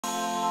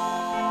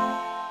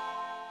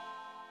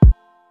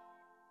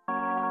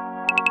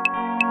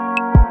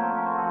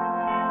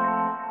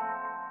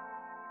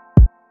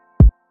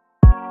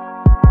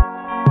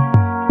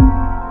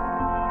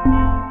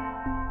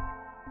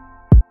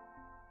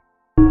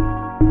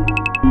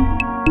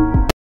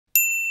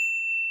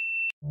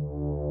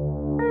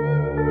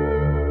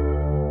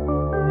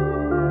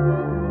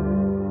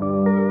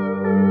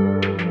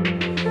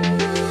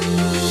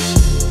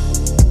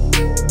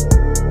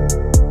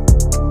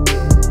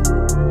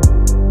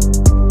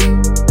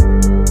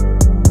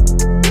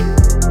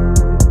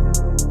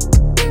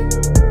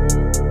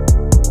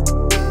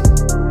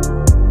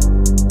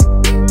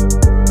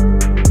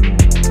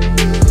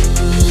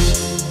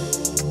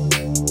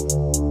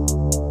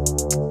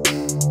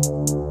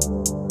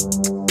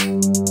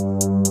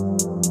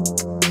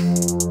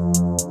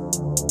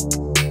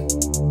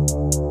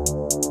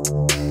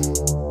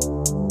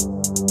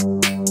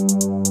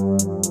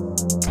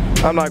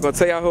I'm not gonna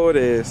tell y'all who it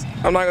is.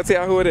 I'm not gonna tell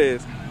y'all who it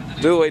is.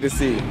 Just wait to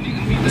see.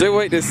 Just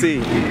wait to see.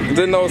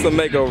 Just know it's a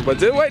makeover, but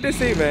just wait to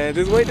see, man.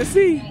 Just wait to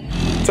see.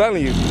 I'm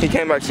telling you, he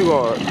came back too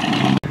hard.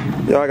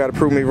 Y'all gotta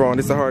prove me wrong.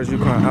 This is the hardest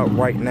Yukon out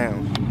right now.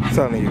 I'm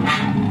telling you.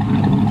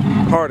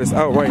 Hardest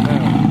out right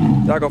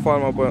now. Y'all go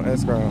follow my boy on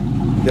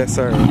Instagram. Yes,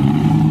 sir.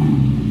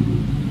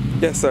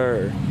 Yes,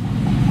 sir.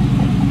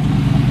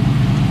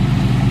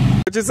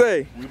 What you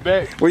say? We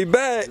back. We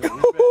back. Yeah,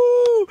 we back.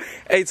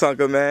 Hey,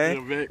 Tonka,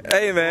 man. Yeah,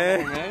 hey,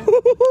 man.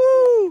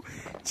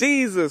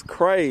 Jesus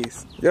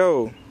Christ.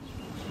 Yo.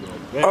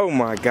 Yeah, oh,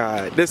 my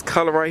God. This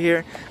color right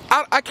here.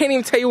 I can't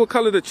even tell you what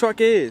color the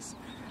truck is.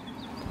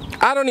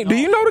 I don't even. Do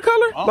you know the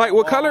color? Like,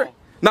 what color?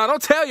 No,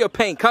 don't tell your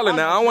paint color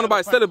now. I don't want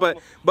nobody to steal it,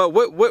 but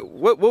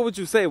what would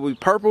you say? Would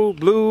purple,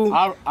 blue,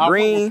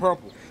 green?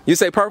 Purple. You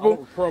say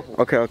purple? Purple.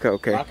 Okay.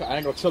 I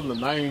ain't gonna tell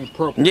them the name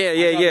purple.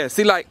 Yeah.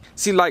 See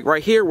like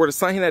right here where the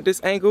sun hit at this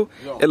angle,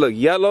 it look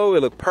yellow,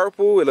 it look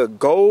purple, it look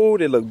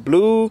gold, it look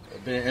blue.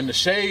 And the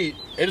shade,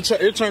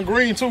 it turn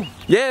green too.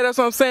 Yeah, that's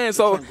what I'm saying.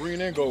 So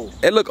green and gold.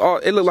 It look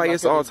like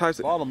it's all types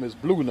of. Bottom is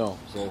blue now.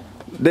 So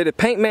did the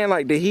paint man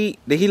like did he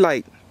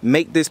like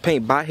make this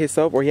paint by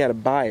himself, or he had to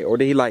buy it, or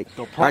did he like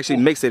actually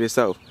mix it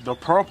himself? The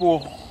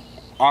purple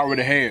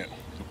already had.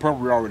 The purple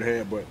we already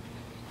had, but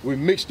we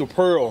mixed the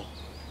pearl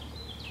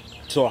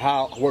to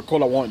what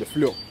color I wanted to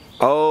flip.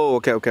 Oh,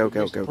 okay.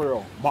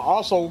 Pearl. But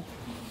also,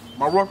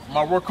 my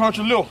work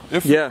country lift, it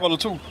flip color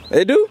too.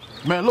 They do?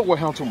 Man, look what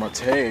happened to my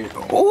tag.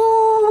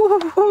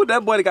 Ooh,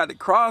 that boy got the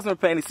crossman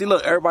painted. See,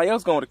 look, everybody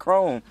else going to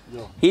chrome.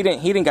 Yeah. He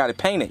didn't got it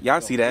painted. Y'all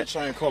see that?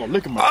 Same color.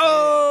 Look at my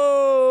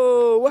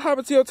tag. What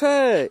happened to your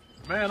tag?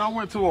 Man, I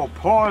went to a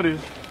party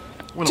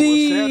when it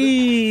was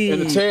Saturday,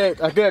 and the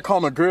tag, I got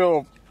caught a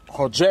girl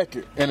her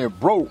jacket, and it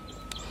broke.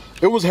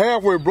 It was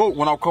halfway broke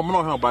when I was coming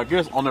on here, but I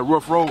guess on that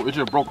rough road, it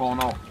just broke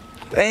on off.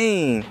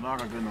 Dang. Now I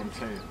gotta get another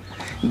tag.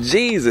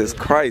 Jesus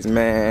Christ,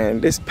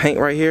 man. This paint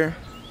right here,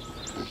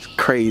 it's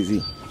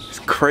crazy. It's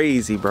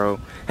crazy, bro.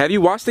 Have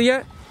you washed it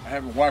yet? I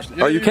haven't washed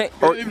it. Oh, you can't?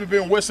 It ain't even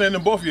been wet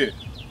sanding both yet.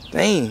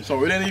 Dang.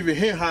 So it ain't even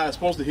hit how it's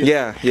supposed to hit.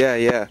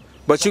 Yeah.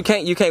 But you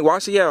can't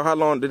wash it yet, or how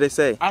long did they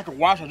say? I can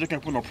wash it, I just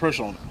can't put no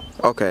pressure on it.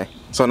 Okay.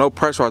 So no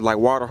pressure, like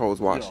water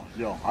hose wash?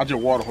 Yeah. I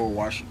just water hose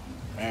wash it.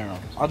 And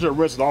I just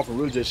rinse it off and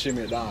really just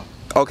shimmy it down.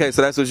 Okay,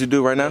 so that's what you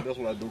do right now? Yeah, that's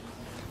what I do.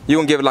 You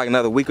gonna give it like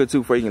another week or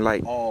two before you can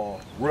like... Well,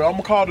 I'm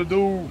gonna call the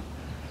dude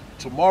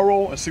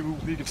tomorrow and see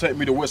if he can take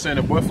me to wet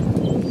sanding buff.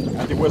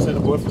 After wet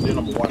sanding buff, and then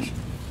I'm gonna wash it.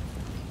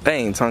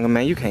 Dang, Tonka,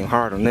 man, you came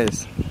hard on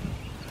this.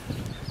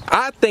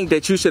 I think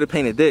that you should have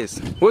painted this.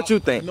 What you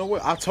think? You know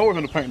what? I told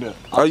him to paint that.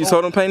 You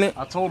told him to paint it?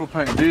 I told him to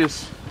paint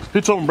this. He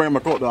told me to bring my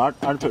coat though. I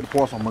can take the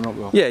parts on my up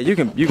though. Yeah, you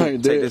can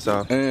take this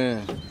off.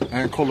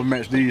 And color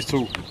match these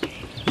too.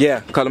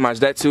 Yeah, color match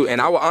that too.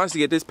 And I would honestly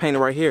get this painted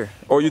right here.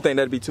 Or you think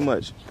that'd be too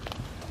much?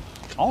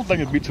 I don't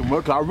think it'd be too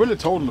much, cause I really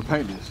told him to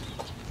paint this.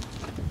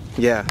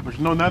 Yeah. But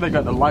you know, now they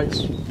got the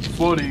lights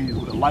for these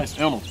with the lights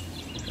in them.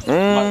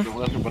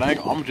 But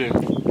I'm just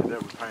get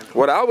that painted.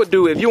 What I would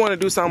do, if you want to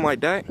do something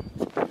like that,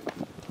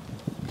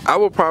 I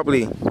would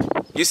probably,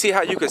 you see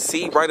how you could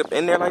see right up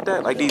in there like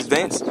that? Like these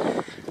vents?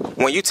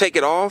 When you take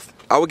it off,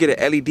 I would get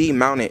an LED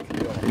mounted.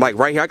 Like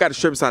right here, I got a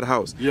strip inside the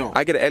house. Yeah.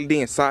 I get an LED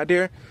inside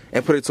there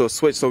and put it to a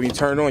switch so when you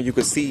turn it on, you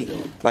can see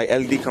like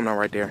LED coming on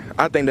right there.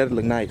 I think that'd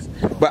look nice.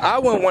 But I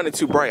wouldn't want it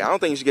too bright. I don't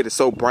think you should get it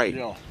so bright.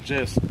 Yeah,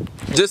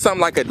 just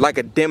something like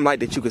a dim light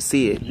that you could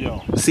see it. Yeah.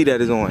 See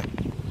that it's on.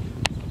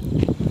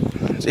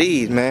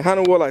 Jeez, man, how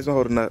the wall lights been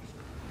holding up?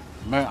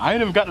 Man, I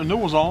ain't even got the new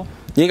ones on.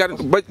 You ain't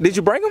got, but did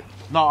you bring them?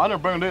 No, I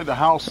didn't bring them at the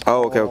house.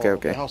 Oh,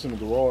 okay. The house in the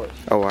garage.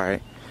 Oh, all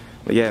right.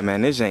 But yeah,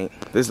 man, this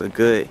look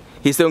good.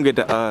 He still gonna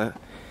get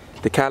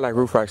the Cadillac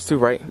roof racks too,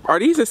 right? Are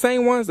these the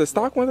same ones, the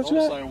stock ones that you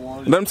have? Those the same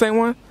ones. Them same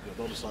one? Yeah,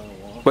 those the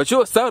same ones. But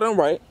you'll sell them,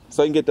 right?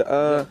 So you can get the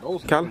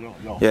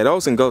Cadillac? Yeah,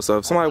 those can go. So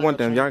if somebody want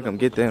them, y'all come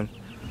get them.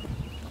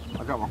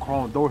 I got my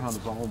chrome door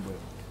handles on,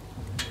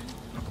 but...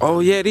 Oh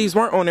yeah, these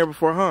weren't on there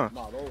before, huh?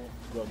 Nah,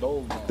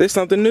 those This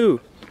something new.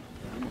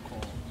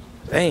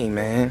 Dang,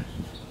 man.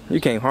 You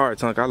came hard,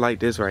 Tonka. I like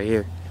this right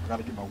here. I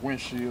gotta get my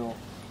windshield.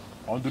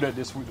 I'll do that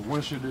this week. The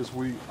windshield this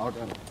week. I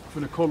gotta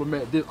finna color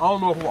matte this. I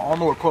don't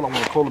know what color I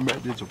want to color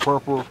matte this. A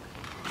purple,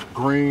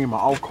 green, my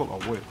off color, or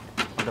what.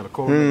 I gotta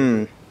color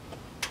matte.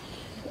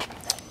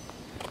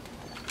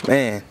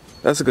 Man,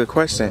 that's a good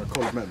question.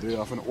 Color matte this.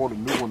 I'm finna order a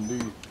new one of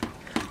these.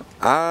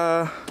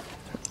 I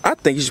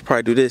think you should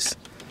probably do this.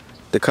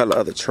 The color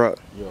of the truck.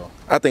 Yeah.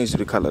 I think you should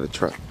do the color of the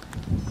truck.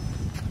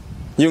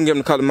 You can give them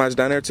the color match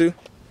down there too?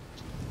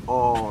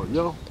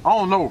 Yeah. I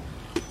don't know.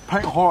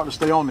 Paint hard to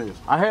stay on this.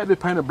 I had this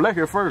painted black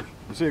at first.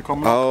 You see it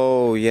coming out.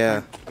 Oh,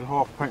 yeah. It's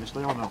hard for paint to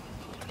stay on now.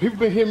 People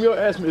been hitting me up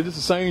asking me, is this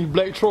the same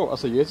black truck? I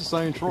said, yeah, it's the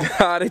same truck.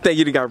 They think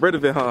you done got rid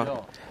of it, huh?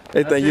 Yeah.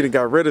 They think you done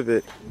got rid of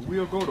it.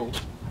 We'll go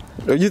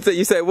though.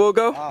 You said we'll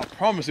go? I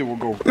promise it will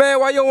go. Man,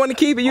 why you don't want to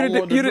keep it? You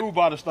done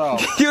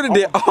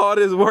did all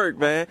this work,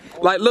 man.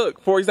 Like, look,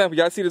 for example,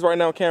 y'all see this right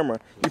now on camera.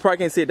 You probably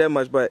can't see it that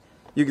much, but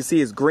you can see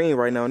it's green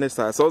right now on this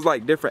side. So it's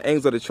like different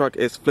angles of the truck.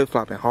 It's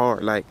flip-flopping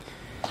hard. Like,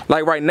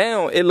 Like right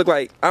now, it looked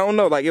like, I don't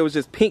know, like it was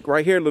just pink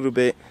right here a little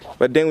bit.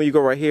 But then when you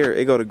go right here,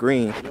 it go to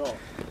green.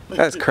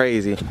 That's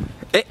crazy.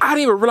 I didn't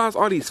even realize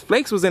all these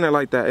flakes was in there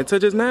like that until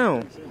just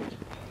now.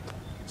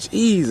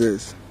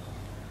 Jesus.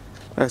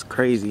 That's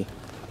crazy.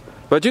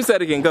 But you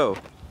said it can go.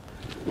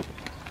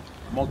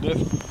 Most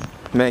definitely.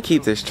 Man,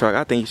 keep this truck.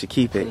 I think you should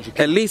keep it.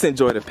 At least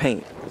enjoy the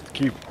paint.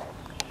 Keep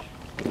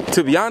it.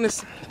 To be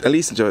honest, at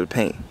least enjoy the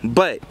paint.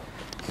 But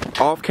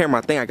off camera,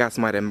 I think I got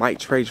somebody that might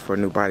trade you for a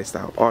new body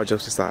style. All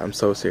jokes aside, I'm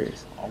so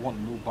serious. I want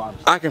a new body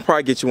style. I can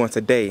probably get you one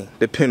today,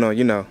 depending on,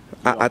 you know.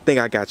 I think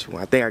I got you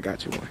one. I think I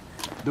got you one.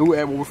 Dude,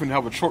 when we're finna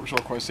have a truck show,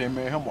 quite saying,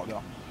 man, him out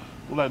there.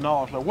 We're like, no,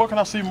 I was like, what can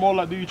I see more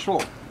like these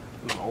trucks?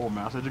 Like, oh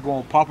man, I said, you go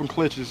on popping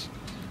clutches,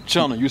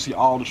 channel, you see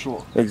all the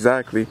trucks.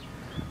 Exactly.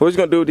 What you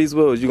gonna do with these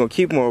wheels? You gonna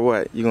keep them or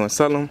what? You gonna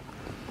sell them?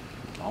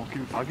 I'll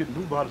get the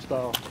new body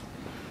style.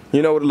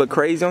 You know what look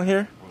crazy on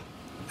here?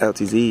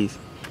 LTZs.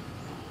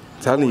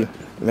 Telling you,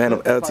 man,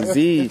 them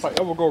LTZs. If I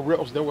ever go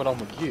reps, that's what I'm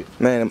gonna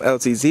get. Man, them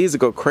LTZs will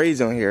go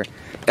crazy on here.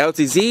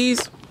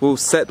 LTZs will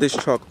set this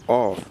truck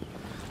off.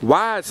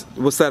 Wides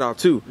will set off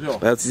too. Yeah.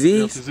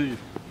 LTZs,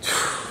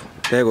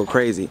 they go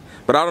crazy.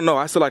 But I don't know,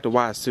 I still like the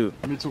wides too.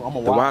 Me too, I'm a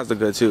wide. The wides are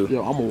good too. Yeah,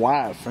 I'm a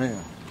wide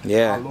fan.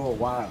 Yeah. I love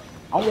wide.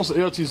 I want some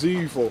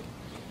LTZ for,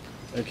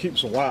 and keep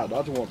some wide.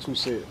 I just want 2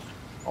 sets.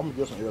 I'm gonna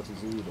get some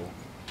LTZ though.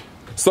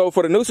 So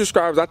for the new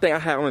subscribers, I think I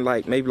had only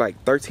like maybe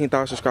like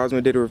 13,000 subscribers when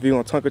we did a review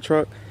on Tonka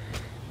truck.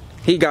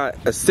 He got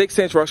a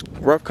 6-inch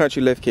rough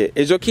country lift kit.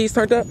 Is your keys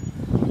turned up?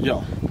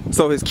 Yeah.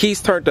 So his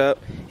keys turned up.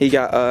 He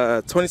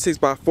got 26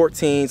 by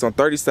 14s on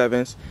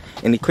 37s,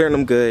 and he cleared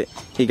them good.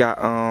 He got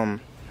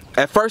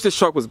at first his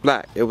truck was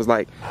black. It was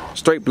like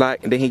straight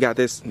black, and then he got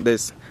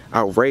this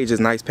outrageous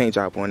nice paint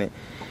job on it,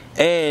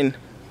 and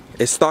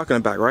it's stock in the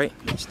back, right?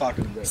 Yeah, stock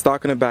in the back.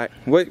 Stock in the back.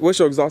 What's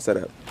your exhaust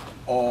setup?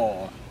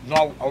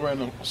 No, I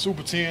ran a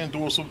Super 10,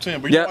 dual Super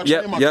 10, but Yep.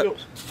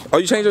 tips. Oh,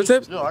 you changed your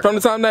tips? Yeah, from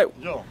the time that?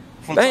 Yeah.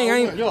 Dang,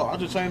 I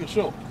just changed the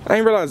chip. I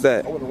ain't realized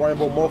that. I went to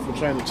Rainbow Muff and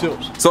changed the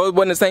tips. So it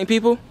wasn't the same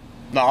people?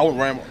 No, I went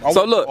Rainbow.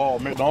 So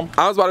look, McDonald's.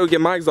 I was about to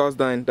get my exhaust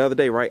done the other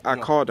day, right? I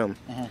called him.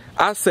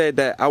 I said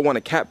that I want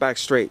to cap back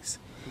straights.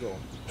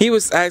 He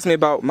was asking me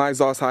about my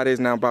exhaust, how it is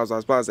now, blah,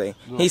 blah, blah, blah.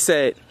 He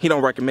said he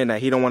don't recommend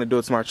that. He don't want to do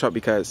it to my truck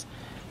because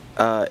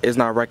it's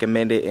not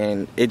recommended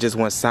and it just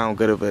won't sound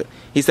good of it.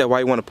 He said, why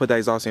you want to put that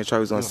exhaust in your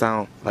truck? It's going to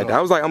sound like that.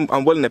 I was like,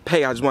 I'm willing to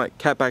pay. I just want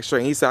cap back straight.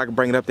 And he said I could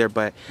bring it up there,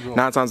 but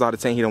 9 times out of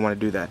 10, he don't want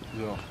to do that.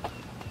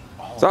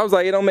 So I was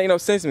like, it don't make no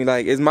sense to me.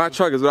 Like, it's my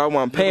truck, is what I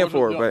want paying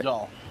for.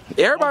 But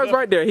everybody's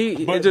right there. It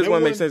just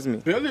wouldn't make sense to me.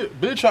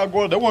 Billy tried to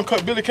go. They wouldn't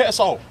cut Billy Cats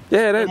off.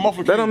 Yeah, that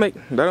don't make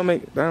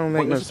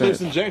no sense.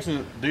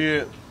 Jackson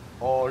did.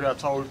 Oh, I got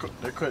told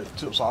they cut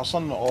tips off.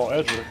 Something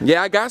Edgewood.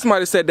 Yeah, I got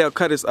somebody that said they'll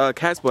cut his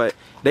cats, but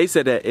they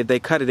said that if they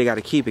cut it, they got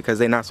to keep it because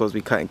they're not supposed to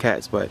be cutting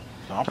cats. But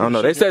I don't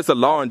know. They said it's a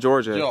law in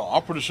Georgia. Yeah,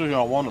 I'm pretty sure you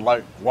don't want it.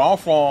 Like where I'm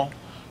from,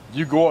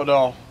 you go out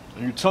there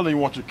and you tell them you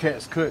want your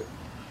cats cut.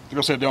 They're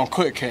gonna say they don't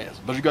cut cats,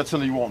 but you got to tell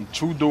them you want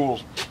 2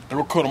 duels. They're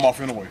gonna cut them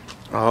off anyway.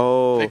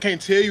 Oh. They can't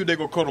tell you they're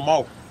gonna cut them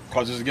off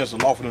because it's against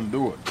the law for them to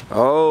do it.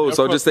 Oh,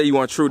 so just say you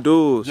want true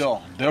duels. Yeah,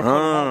 they'll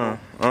cut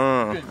them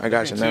off. I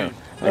got you now.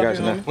 I got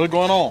you now. What's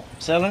going on?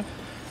 Selling?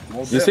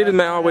 You see this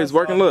man always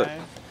working, look.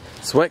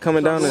 Sweat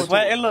coming down there.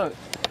 Sweat, and look.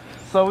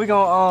 So we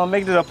gonna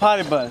make it a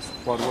potty bus.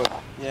 By the way.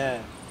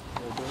 Yeah.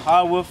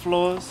 Hardwood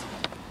floors.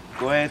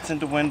 Go ahead,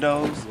 tint the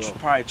windows.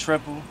 Probably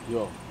triple.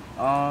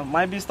 Yeah.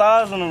 Might be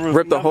stars on the roof.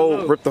 Rip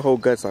the whole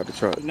guts out the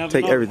truck.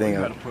 Take everything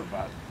out.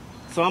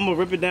 So I'm gonna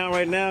rip it down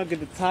right now, get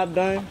the top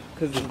done,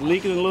 cause it's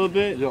leaking a little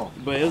bit. Yeah.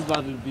 But it's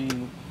about to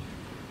be.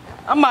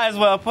 I might as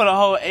well put a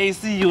whole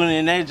AC unit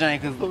in that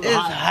joint cause it's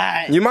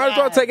hot. You might as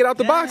well take it out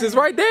the box. It's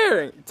right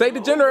there. Take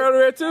the generator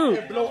there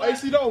too. Blow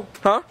AC though?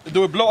 Huh?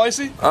 Do it blow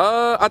AC?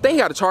 I think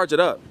you got to charge it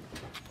up.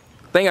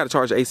 I think you got to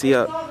charge the AC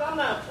up. I'm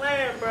not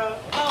playing, bro.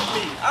 Help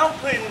me. I'm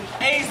putting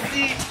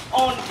AC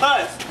on the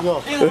bus.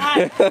 Yeah. It's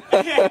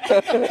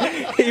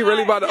hot. He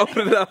really about to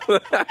open it up.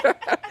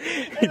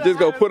 He just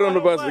gonna put it on the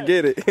bus and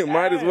get it.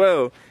 Might as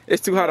well.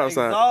 It's too hot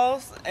outside.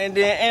 Exhaust and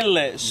then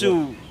inlet.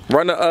 Shoot.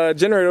 Run the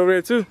generator over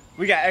there too.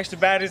 We got extra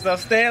batteries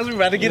upstairs. We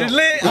about to get it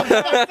lit.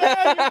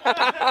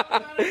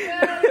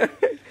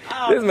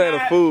 This man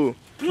a fool.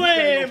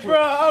 Playing, bro.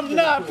 I'm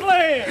not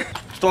playing.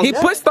 He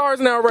put stars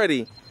in there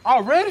already.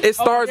 Already? It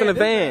stars in the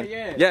van.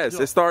 Yeah. Yes,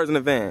 it stars in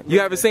the van. You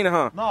haven't seen it,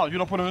 huh? No, you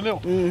don't put it in there.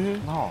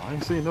 No, I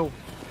ain't seen no.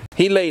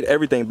 He laid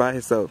everything by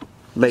himself.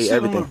 Laid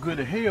everything. Look good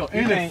as hell.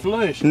 And it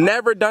flush.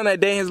 Never done that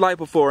day in his life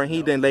before, and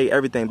he didn't lay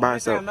everything by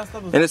himself.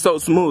 And it's so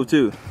smooth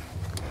too.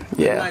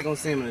 You're not gonna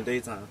see him in the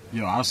daytime.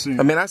 Yeah, I see.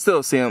 I mean, I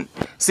still see him.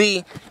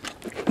 See,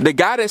 the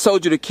guy that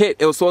sold you the kit,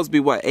 it was supposed to be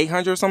what,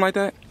 800 or something like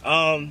that?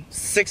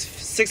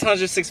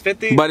 600,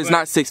 650. But it's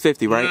not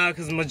 650, right? Nah,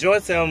 because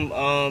majority of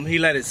them, he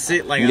let it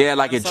sit like. Yeah,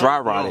 like it dry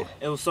rotted.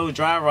 It was so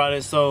dry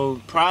rotted,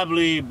 so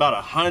probably about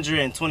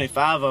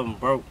 125 of them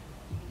broke.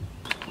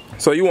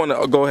 So you want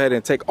to go ahead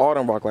and take all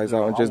them rock lights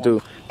out and just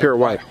do pure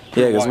white.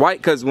 Yeah, it's white,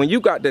 because when you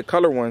got the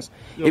color ones,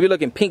 it be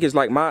looking pinkish,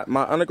 like my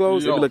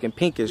underglows, it be looking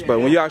pinkish. But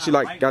when you actually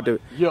like got the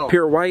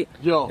pure white,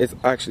 it's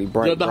actually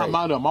bright.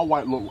 Yeah, my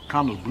white look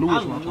kind of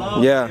bluish.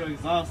 Yeah.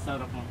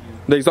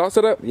 The exhaust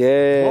setup?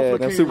 Yeah,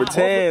 them Super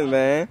 10s,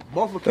 man.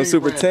 Them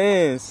Super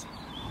 10s.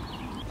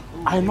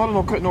 I ain't know they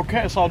don't cut no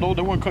cats off though.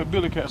 They wouldn't cut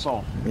Billy cats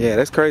off. Yeah,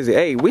 that's crazy.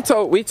 Hey, we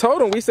told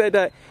them, we said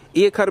that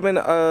he cut them in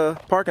the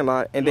parking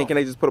lot, and then can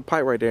they just put a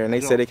pipe right there? And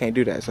they said they can't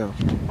do that. So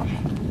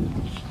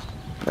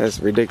that's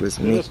ridiculous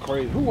to me. That's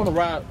crazy. Who wanna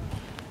ride?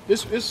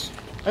 It's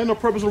ain't no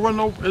purpose of running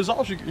no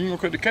exhaust. You ain't gonna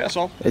cut the cats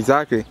off.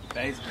 Exactly.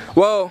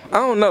 Well, I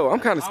don't know. I'm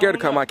kind of scared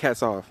to cut my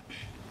cats off.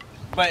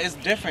 But it's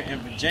different in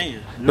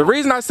Virginia. The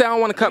reason I say I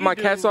don't want to cut my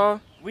cats off.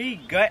 We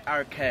gut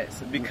our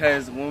cats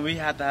because when we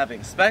have to have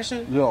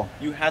inspection,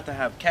 you have to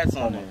have cats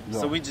on there.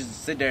 So we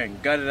just sit there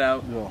and gut it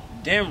out,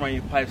 then run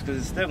your pipes because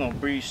it's still going to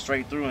breathe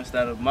straight through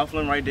instead of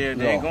muffling right there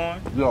and then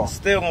going. It's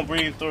still going to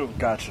breathe through.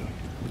 Gotcha.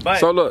 But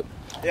so look,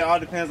 it all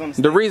depends on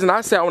the reason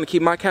I say I want to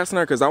keep my cats in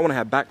there because I want to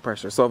have back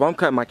pressure. So if I'm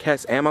cutting my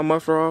cats and my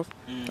muffler off,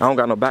 I don't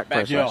got no back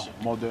pressure.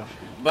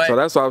 But so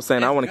that's why I was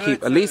saying I want to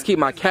keep at least keep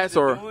my cats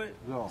or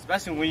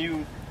especially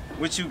when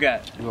what you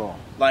got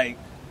like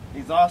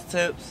exhaust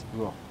tips.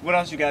 What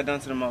else you got done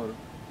to the motor?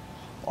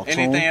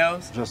 Anything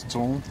else? Just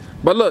tune.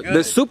 But look,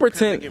 the Super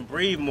 10 can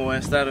breathe more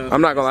instead of.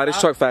 I'm not gonna lie, this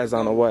truck fast. I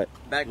don't know what.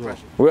 Back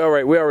pressure. We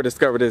already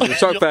discovered this. The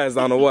truck fast.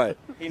 I don't know what.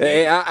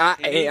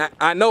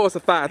 I know it's a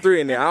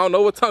 5.3 in there. I don't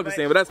know what Tonka's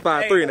saying, but that's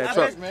 5.3 in that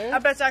truck. I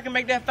bet y'all can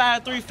make that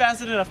 5.3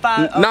 faster than a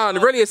 5. Nah,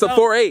 really, it's a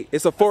 4.8.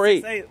 It's a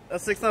 4.8. A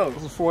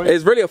 6.0.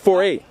 It's really a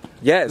 4.8.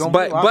 Yes,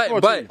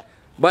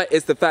 but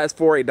it's the fast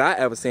 4.8 that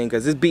I ever seen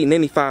because it's beating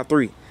any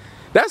 5.3.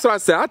 That's what I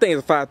said. I think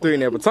it's a 5.3 in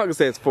there, but Tonka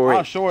says 4.8.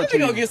 I'll show it to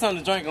you. Let me go get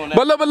something to drink on that.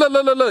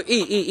 But look.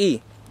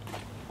 E.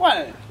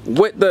 What?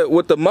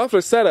 With the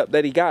muffler setup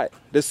that he got,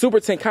 the Super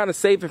 10 kind of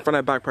saving from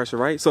that back pressure,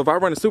 right? So if I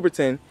run a Super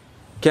 10,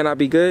 can I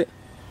be good?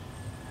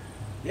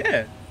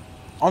 Yeah.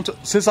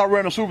 Since I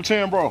ran a Super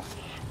 10, bro,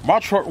 my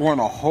truck run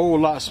a whole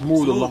lot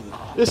smoother.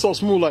 It's so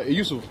smooth like it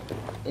used to.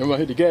 And when I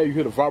hit the gas, you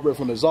hear the vibrate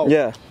from the exhaust.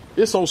 Yeah.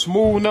 It's so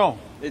smooth now.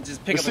 It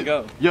just pick up and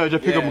go. Yeah, it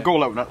just pick up and go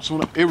like that. So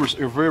it's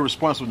very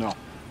responsive now.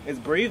 It's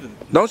breathing.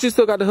 Don't you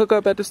still got to hook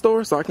up at the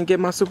store so I can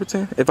get my Super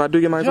 10 if I do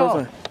get my exhaust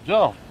on?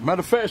 Yeah. Matter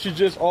of fact, she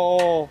just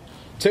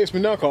text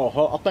me now.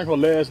 I think her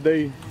last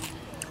day.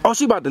 Oh,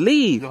 she about to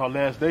leave. Yeah, her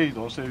last day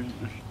though.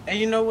 And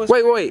you know what?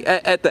 Wait.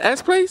 At the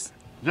S place?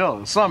 Yeah,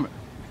 the Summit.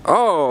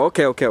 Oh,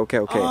 okay. Oh,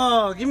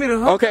 give me the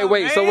hook. Okay,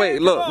 wait. So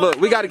wait, look.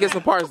 We got to get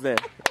some parts then.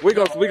 We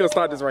gonna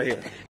start this right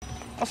here.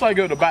 That's how I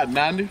get it about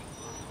 90.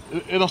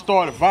 It done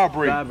started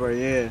vibrating.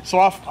 Yeah. So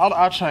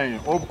I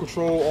changed over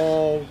control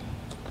on.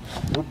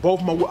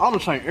 Both my, I'm gonna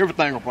change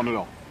everything up under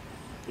them.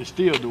 It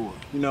still do it.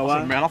 You know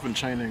why? Man, I'm finna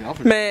change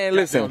it. Man,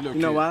 listen. You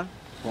know why?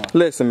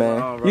 Listen,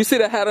 man. You see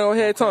that hat on your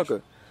head,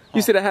 Tonka?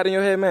 You see that hat on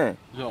your head, man?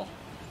 Yeah.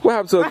 What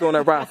happened to us on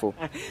that rifle?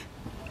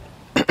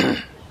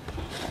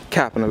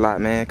 Capping a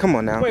lot, man. Come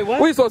on now. Wait, what?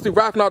 We supposed to be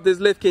rifling off this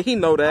lift kit. He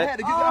know that.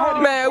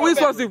 Man, we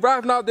supposed to be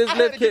rifling off this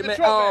lift kit, man.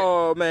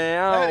 Oh,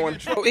 man. I don't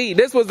want to. E,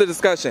 this was the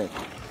discussion.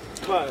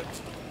 What?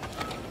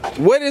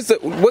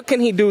 What can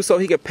he do so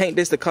he can paint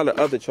this the color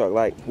of the truck?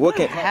 Like, what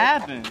can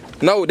happen?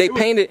 No, they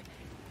painted.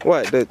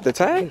 What, the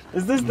tag?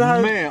 Is this the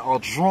man? A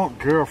drunk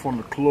girl from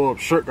the club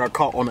shirt got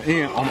caught on the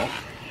end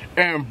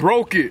and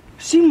broke it.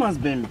 She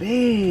must been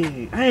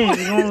big. I ain't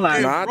gonna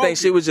lie. No, I think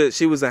she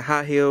was in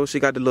high heels. She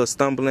got the little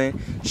stumbling.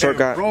 Shirt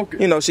got,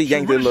 you know, she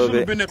yanked it a little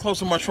bit. Been there close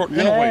to my truck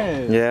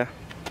anyway. Yeah.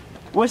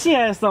 Well, she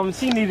had something.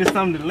 She needed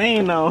something to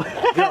lean on.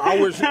 Yeah, I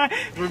wish.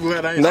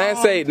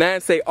 Nan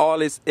say all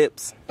his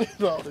ips.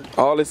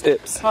 All his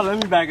ips. Hold on,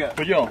 let me back up.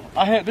 But yo,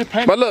 I had this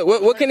paint. But look,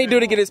 what can he do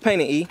to get his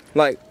painting, E?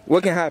 Like,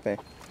 what can happen?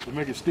 To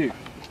make it stick.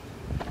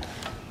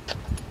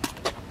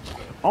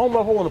 I don't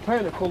know if I want to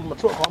paint it close to my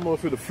truck. I don't know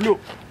if it'll flip.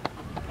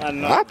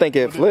 I think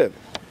it'll flip.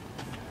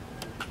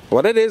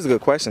 Well, that is a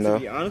good question, though. To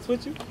be honest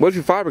with you, what if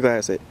you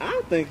fiberglass it?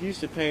 I think you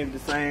should paint the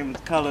same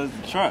color as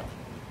the truck.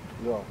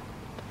 Yeah.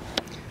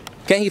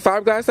 Can he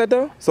fiberglass that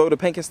though, so the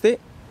paint can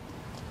stick?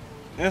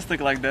 It'll stick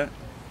like that.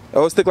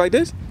 Oh, it stick like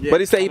this? Yeah.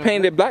 But he said he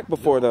painted it black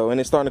before though, and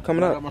it's starting to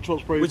come up. My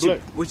truck sprayed black.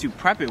 What you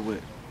prep it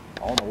with?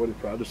 I don't know what it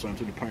prep. I just sent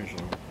to the paint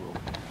shop.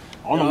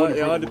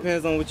 It all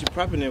depends on what you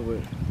prepping it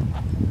with.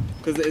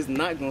 Cause it's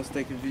not gonna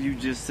stick if you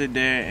just sit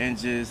there and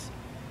just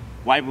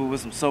wipe it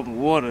with some soap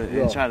and water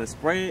and try to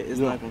spray it. It's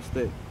not gonna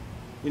stick.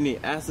 You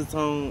need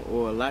acetone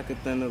or a lacquer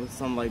thinner or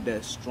something like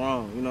that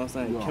strong. You know what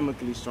I'm saying?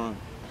 Chemically strong.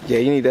 Yeah,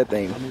 you need that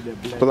thing. I need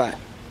that black.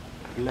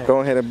 Go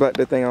ahead and black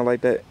that thing on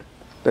like that.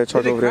 That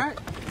truck over there.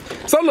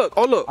 So look,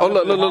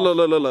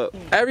 look.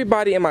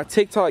 Everybody in my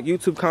TikTok,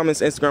 YouTube comments,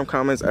 Instagram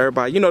comments,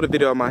 everybody, you know the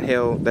video of my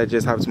hell that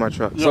just happened to my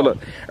truck. So look,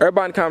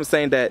 everybody in the comments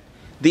saying that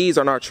these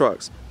are not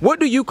trucks.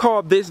 What do you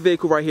call this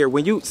vehicle right here?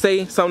 When you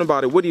say something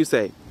about it, what do you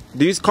say?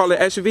 Do you call it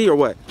SUV or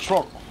what?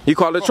 Truck. You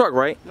call it a truck,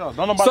 right? Yeah, I'm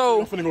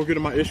finna go get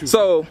in my issue.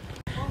 So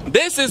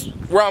this is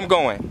where I'm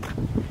going.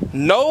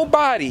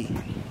 Nobody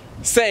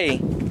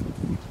say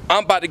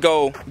I'm about to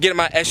go get in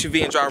my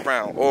SUV and drive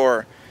around,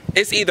 or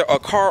it's either a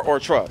car or a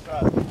truck.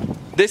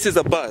 This is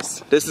a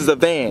bus. This is a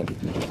van.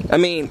 I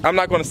mean, I'm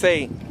not gonna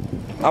say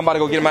I'm about to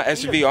go get in my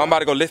SUV, or I'm about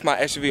to go lift my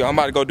SUV, or I'm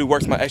about to go do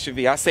work to my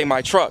SUV. I say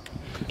my truck.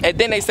 And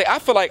then they say, I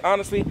feel like,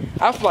 honestly,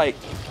 I feel like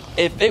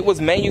if it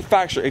was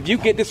manufactured, if you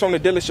get this from the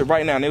dealership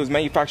right now and it was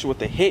manufactured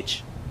with a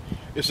hitch,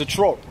 it's a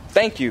truck.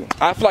 Thank you.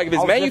 I feel like if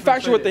it's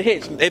manufactured with the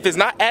hitch, if it's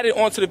not added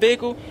onto the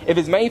vehicle, if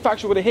it's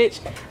manufactured with a hitch,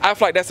 I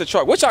feel like that's a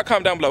truck. What y'all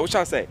comment down below? What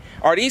y'all say?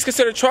 Are these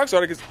considered trucks, or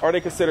are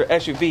they considered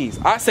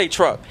SUVs? I say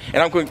truck,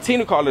 and I'm going to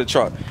continue to call it a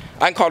truck.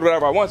 I can call it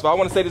whatever I want, but I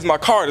want to say this is my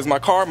car. This is my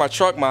car, my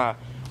truck, my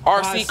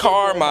RC bicycle,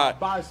 car,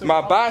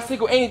 my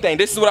bicycle, anything.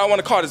 This is what I want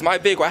to call it. This is my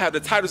vehicle. I have the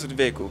titles of the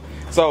vehicle.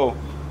 So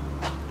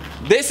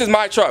this is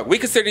my truck. We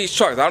consider these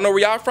trucks. I don't know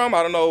where y'all from.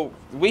 I don't know.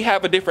 We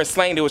have a different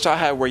slang than what y'all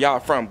have where y'all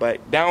from.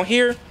 But down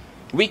here,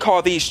 we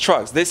call these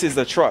trucks. This is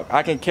a truck.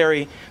 I can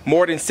carry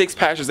more than 6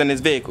 passengers in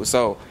this vehicle.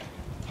 So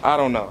I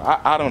don't know.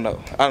 I don't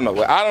know. I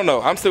don't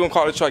know. I'm still gonna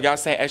call it a truck. Y'all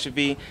saying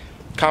SUV.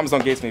 Comments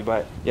don't get me,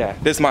 but yeah,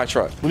 this is my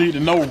truck. We need to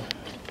know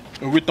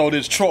if we throw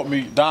this truck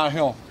meet down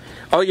here.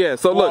 Oh yeah.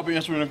 So look. I'll be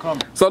interested in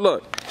coming. So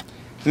look,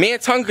 me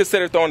and Tonka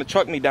consider throwing the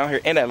truck meet down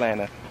here in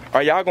Atlanta.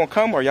 Are y'all gonna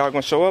come, or y'all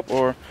gonna show up,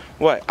 or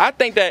what? I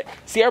think that,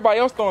 see, everybody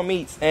else throwing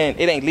meets and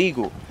it ain't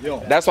legal. Yo.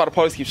 That's why the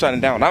police keep shutting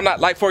down. I'm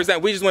not, like, for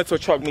example, we just went to a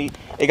truck meet,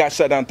 it got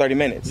shut down in 30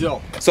 minutes.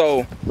 Yo.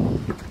 So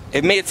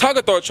if me and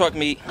Tonka throw a truck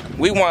meet,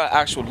 we want an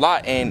actual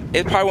lot, and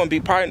it probably wouldn't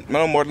be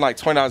no more than like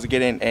 $20 to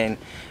get in. And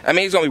I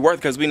mean, it's gonna be worth it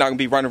because we're not gonna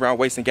be running around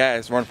wasting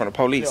gas, running from the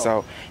police.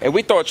 Yo. So if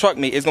we throw a truck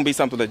meet, it's gonna be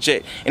something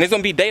legit, and it's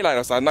gonna be daylight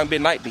outside, not gonna be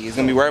night beat. It's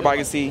gonna be where everybody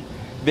can see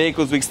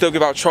vehicles. We can still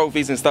give out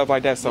trophies and stuff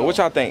like that. So what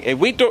y'all think? If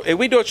we do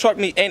a truck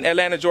meet in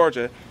Atlanta,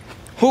 Georgia,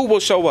 who will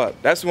show up?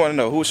 That's what we want to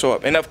know. Who will show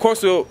up? And of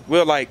course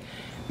we'll like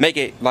make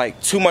it like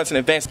 2 months in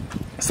advance.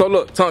 So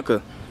look,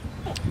 Tonka,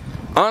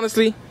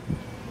 honestly,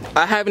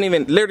 I haven't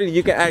even, literally,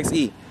 you can ask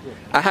E,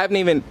 I haven't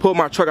even pulled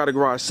my truck out of the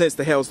garage since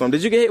the hailstorm.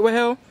 Did you get hit with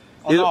hail?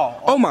 Oh,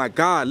 no. Oh my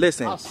God,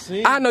 listen.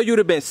 I know you'd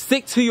have been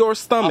sick to your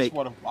stomach.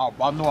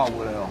 I know I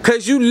would have.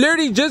 Cause you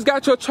literally just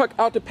got your truck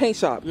out the paint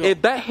shop. Yeah.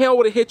 If that hail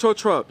would have hit your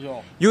truck,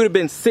 you would have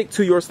been sick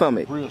to your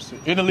stomach. Real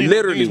sick.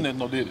 Literally.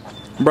 No, did it.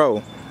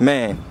 Bro,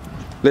 man.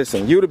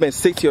 Listen, you would have been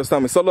sick to your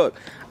stomach. So look,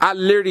 I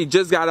literally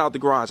just got out the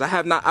garage.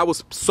 I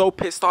was so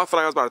pissed off,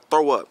 like I was about to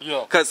throw up.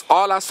 Yeah. Cause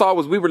all I saw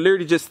was we were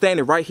literally just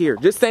standing right here.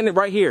 Just standing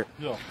right here.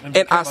 Yeah.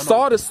 And I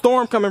saw the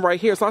storm coming right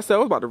here. So I said,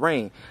 oh, it's about to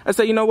rain. I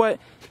said, you know what?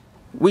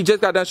 We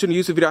just got done shooting a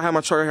YouTube video. I had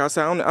my truck here. I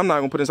said, I'm not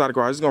gonna put it inside the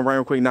garage. It's gonna rain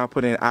real quick, now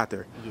put it out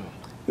there. Yeah.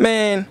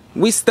 Man,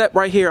 we stepped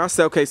right here. I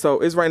said, okay, so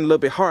it's raining a little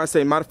bit hard. I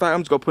said, matter of fact, I'm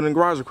just gonna put it in the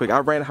garage real quick. I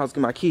ran the house,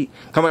 get my key.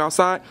 Coming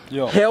outside,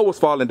 hell was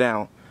falling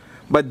down.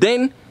 But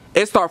then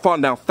it started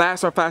falling down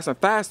faster and faster and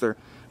faster.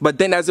 But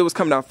then as it was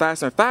coming down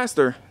faster and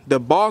faster, the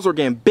balls were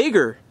getting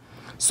bigger.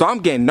 So I'm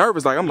getting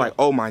nervous. Like I'm like,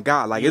 oh my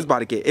God, like it's about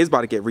to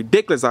get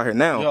ridiculous out here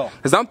now.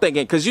 Cause I'm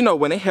thinking, cause you know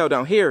when it hail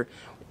down here,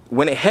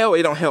 when it hail,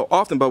 it don't hail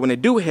often, but when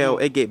it do hail,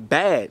 it get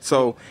bad.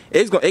 So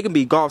it can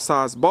be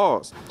golf-sized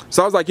balls.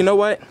 So I was like, you know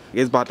what?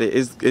 It's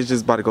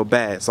just about to go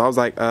bad. So I was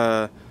like,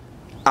 I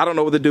don't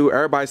know what to do.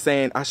 Everybody's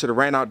saying I should have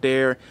ran out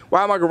there.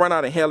 Why am I gonna run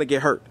out in hail and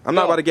get hurt? I'm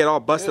not about to get all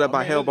busted up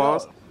by hail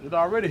balls. It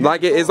already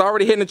like it's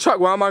already hitting the truck.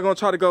 Why am I gonna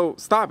try to go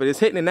stop it? It's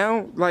hitting it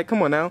now. Like,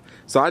 come on now.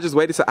 So I just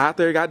waited till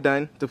after it got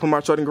done to put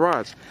my truck in the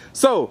garage.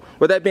 So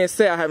with that being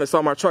said, I haven't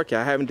saw my truck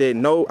yet.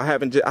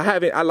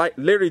 I like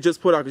literally just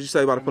put out because you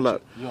said about to pull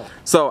up. Yeah.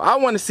 So I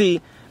want to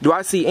see, do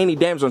I see any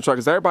damage on the truck?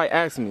 Because everybody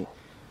asking me.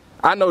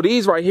 I know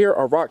these right here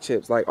are rock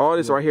chips. Like all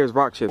this right here is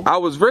rock chips. I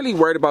was really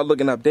worried about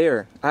looking up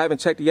there. I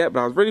haven't checked it yet, but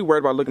I was really worried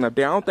about looking up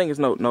there. I don't think it's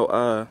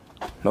no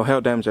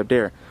hail damage up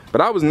there.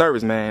 But I was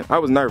nervous, man. I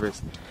was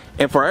nervous.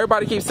 And for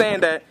everybody keep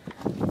saying that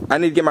I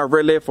need to get my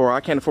rear lift or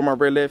I can't afford my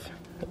rear lift,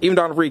 even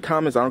though I don't read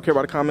comments, I don't care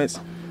about the comments,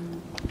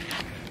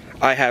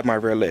 I have my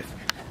rear lift.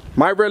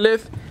 My rear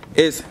lift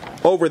is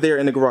over there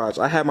in the garage.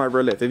 I have my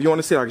rear lift. If you want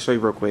to see it, I can show you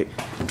real quick.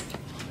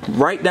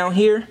 Right down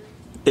here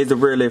is the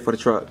rear lift for the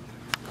truck.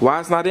 Why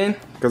it's not in?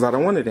 Because I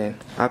don't want it in.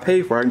 I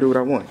paid for it. I can do what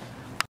I want.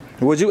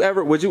 Would you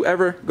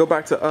ever go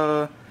back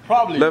to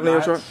probably leveling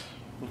your truck?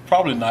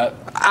 Probably not.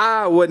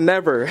 I would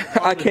never.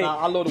 I can't.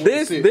 I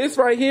this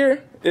right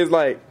here is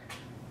like,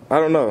 I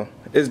don't know.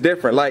 It's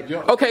different. Like,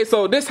 okay,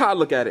 so this is how I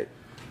look at it.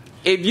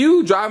 If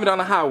you driving down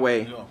the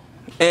highway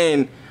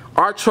and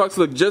our trucks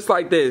look just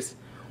like this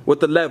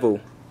with the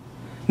level,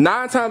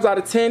 9 times out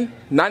of 10,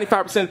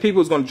 95% of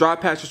people is going to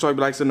drive past your truck and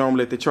be like, it's a normal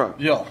lifted truck.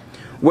 Yeah.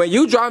 When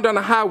you drive down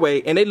the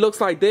highway and it looks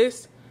like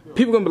this,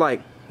 people going to be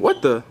like,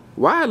 what the?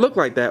 Why it look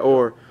like that?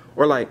 Or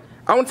like,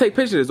 I want to take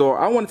pictures, or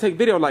I want to take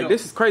video, like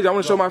this is crazy. I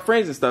want to show my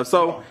friends and stuff.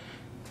 So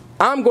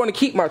I'm going to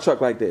keep my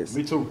truck like this.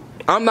 Me too.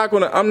 I'm not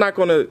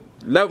gonna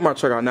level my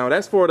truck out now.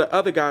 That's for the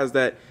other guys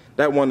that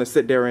want to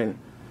sit there and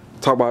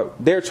talk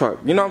about their truck.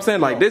 You know what I'm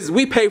saying? Like this,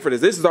 we pay for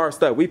this. This is our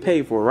stuff. We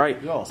paid for it,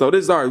 right? So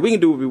this is ours. We can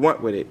do what we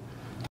want with it.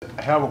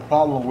 I have a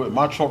problem with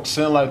my truck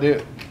sitting like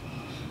that.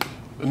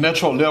 The net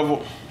truck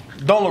level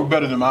don't look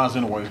better than mine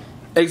anyway.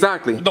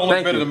 Exactly. It don't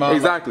look better than mine.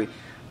 Exactly.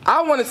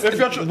 I want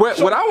to.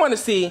 What I want to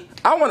see.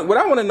 What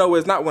I want to know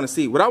is not want to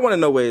see. What I want to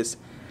know is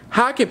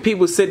how can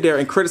people sit there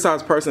and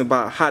criticize a person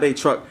about how they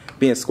truck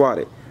being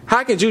squatted?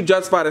 How could you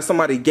justify that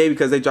somebody gay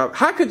because they drive?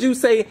 How could you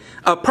say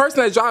a person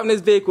that's driving this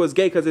vehicle is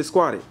gay because it's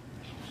squatted?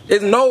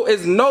 It's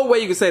no way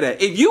you can say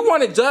that. If you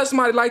want to judge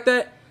somebody like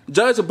that,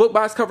 judge a book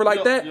by its cover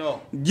like that,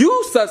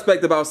 you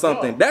suspect about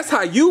something. That's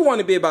how you want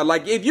to be about.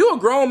 Like if you a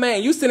grown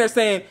man, you sitting there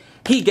saying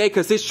he gay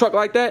because his truck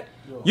like that,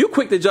 you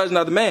quick to judge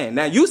another man.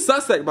 Now you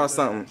suspect about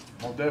something.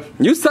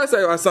 You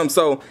suspect about something.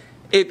 So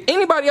if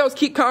anybody else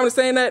keep commenting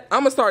saying that,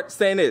 I'm gonna start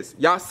saying this.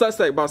 Y'all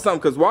suspect about something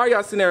because why are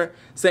y'all sitting there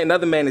saying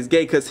another man is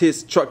gay because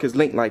his truck is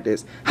linked like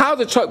this? How's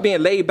a truck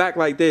being laid back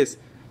like this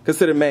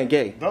considered man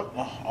gay? I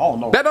don't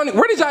know.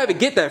 Where did y'all even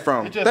get that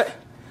from?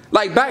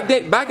 Like back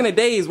in the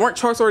days, weren't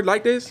trucks already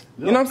like this?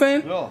 You know what I'm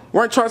saying? Yeah.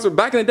 Weren't trucks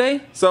back in the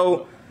day?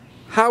 So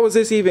how is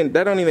this even?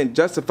 That don't even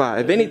justify.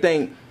 If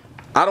anything,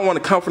 I don't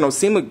want to come from no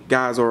SEMA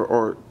guys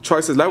or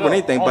choices level or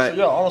anything, but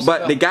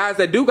the guys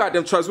that do got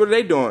them trucks, what are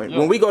they doing?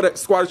 When we go to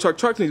squatter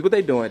truck meets, what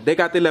they doing? They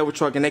got their level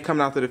truck and they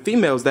coming out to the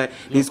females that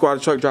these squatter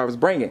truck drivers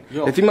bringing.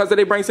 The females that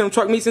they bring to them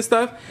truck meets and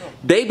stuff,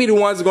 they be the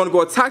ones that are going to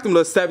go attack them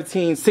little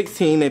 17,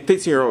 16, and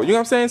 15-year-olds. You know what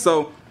I'm saying?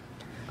 So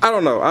I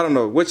don't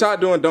know. What y'all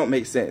doing don't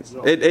make sense.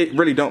 It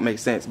really don't make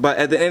sense. But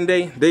at the end of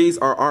the day, these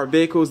are our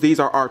vehicles.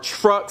 These are our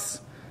trucks.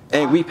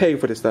 And we pay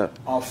for this stuff.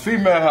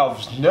 Female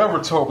have never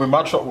told me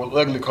my truck was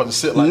ugly because it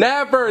sit like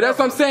never. That's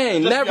what I'm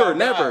saying. Never.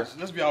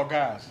 Let's be our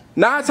guys.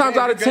 9 times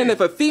out of 10, if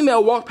a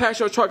female walk past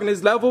your truck in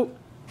this level,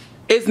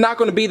 it's not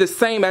going to be the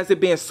same as it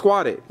being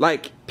squatted.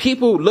 Like,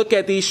 people look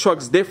at these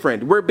trucks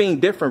different. We're being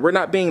different. We're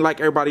not being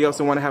like everybody else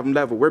and want to have them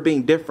level. We're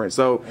being different.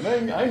 So I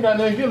ain't got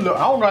nothing against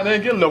I don't got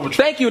nothing against level trucks.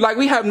 Thank you. Like,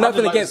 we have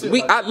nothing against.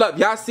 I love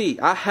y'all. See,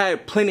 I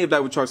had plenty of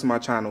level trucks on my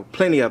channel,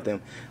 plenty of them.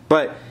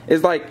 But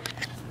it's like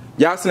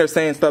y'all sitting there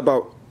saying stuff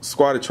about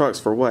squatted trucks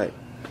for what?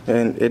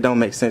 And it don't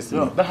make sense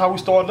to me. That's how we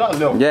started out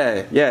level.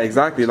 Yeah,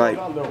 exactly. Like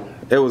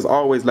it was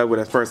always leveled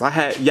at first.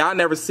 Y'all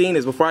never seen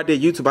this before I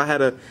did YouTube. I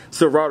had a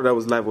Silverado that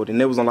was leveled,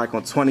 and it was on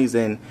 20s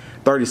and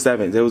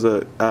 37s. It was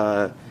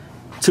a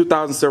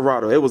 2000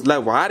 Silverado. It was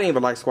level. I didn't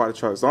even like squatted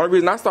trucks. The only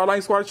reason I started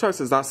liking squatted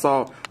trucks is I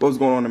saw what was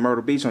going on in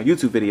Myrtle Beach on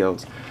YouTube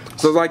videos.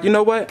 So it's like, you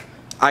know what?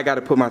 I got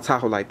to put my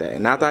Tahoe like that.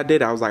 And after I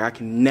did, I was like, I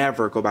can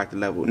never go back to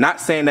level. Not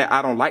saying that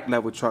I don't like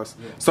level trucks.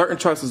 Certain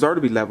trucks deserve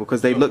to be level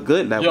because they look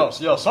good level.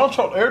 Some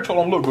truck, every truck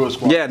don't look good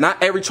squatted. Yeah,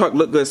 not every truck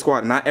look good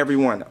squatted. Not every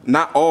one.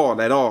 Not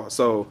all at all.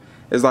 So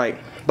it's like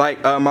my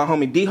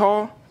homie D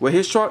Hall with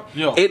his truck,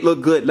 it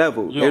looked good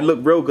level. It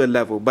looked real good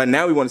level. But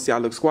now we want to see how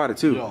it looks squatted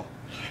too.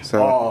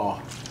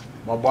 So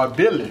my boy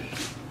Billy,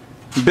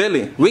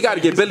 we got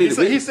to get Billy.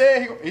 He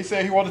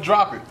said he want to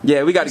drop it.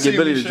 Yeah, we got to get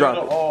Billy to drop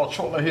it.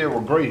 Truck like here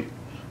was great.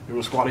 It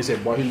was squatted. He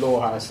said, boy, he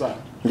lower high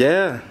side.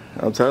 Yeah,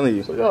 I'm telling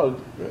you. So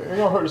it ain't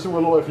gonna hurt to see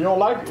what low. If you don't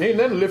like it, ain't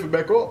nothing to lift it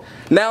back up.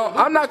 Now,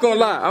 I'm not gonna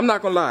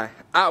lie.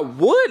 I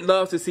would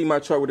love to see my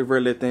truck with the rear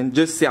lift in,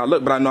 just to see how it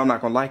look, but I know I'm not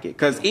gonna like it.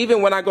 Cause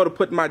even when I go to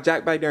put my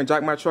jack back there and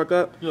jack my truck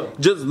up,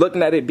 just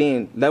looking at it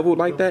being leveled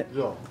like that,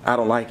 I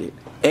don't like it.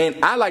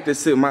 And I like to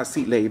sit with my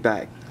seat laid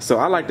back. So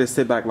I like to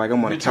sit back like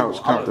I'm on the couch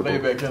comfortable.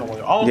 I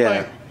don't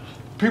think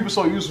people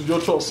so used to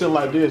your truck sitting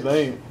like this,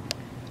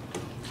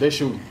 they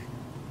shoot.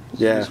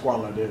 Yeah,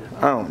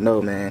 I don't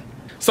know, man.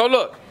 So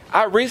look,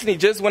 I recently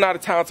just went out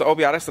of town to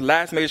OBI. That's the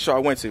last major show I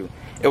went to.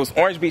 It was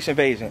Orange Beach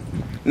Invasion.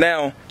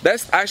 Now,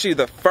 that's actually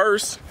the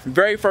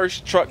very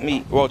first truck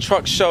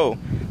show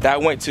that I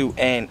went to,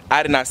 and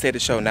I did not stay at the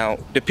show. Now,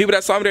 the people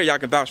that saw me there, y'all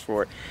can vouch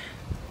for it.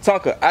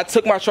 Tonka, I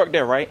took my truck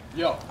there, right?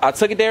 Yeah. I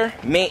took it there,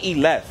 me and E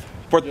left.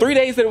 For 3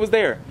 days that it was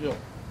there. Yeah.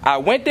 I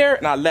went there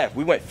and I left.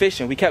 We went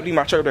fishing. We kept leaving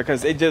my truck there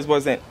because it just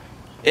wasn't.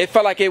 It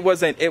felt like it was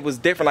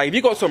different. Like if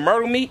you go to a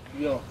Myrtle meet,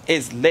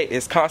 it's lit.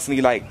 It's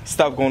constantly like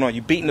stuff going on.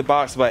 You beating the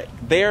box, but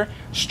there,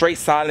 straight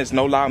silence,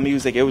 no loud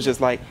music. It was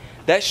just like,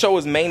 that show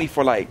was mainly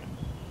for like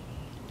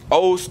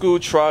old school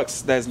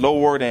trucks that's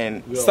lowered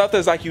and stuff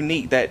that's like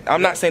unique. That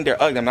I'm not saying they're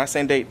ugly. I'm not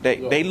saying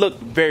they look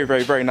very,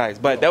 very, very nice.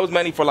 But that was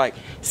mainly for like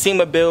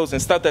SEMA bills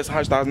and stuff that's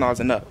 $100,000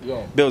 and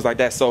up. Bills like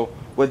that. So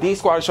with these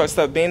squatter truck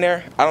stuff being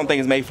there, I don't think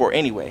it's made for it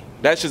anyway.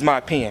 That's just my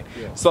opinion.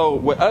 So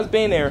with us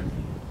being there,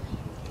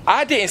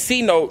 I didn't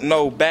see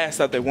no bad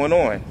stuff that went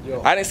on.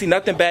 I didn't see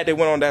nothing bad that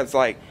went on that's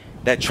like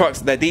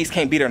that these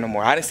can't be there no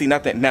more. I didn't see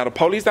nothing. Now the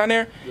police down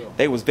there,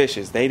 they was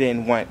vicious. They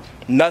didn't want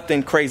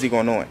nothing crazy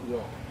going on.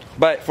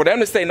 But for them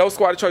to say no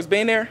squatter trucks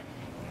being there,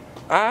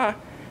 I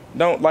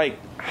don't like.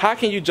 How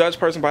can you judge a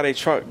person by their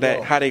truck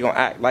how they gonna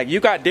act? Like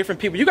you got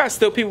different people. You got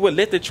still people with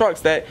lifted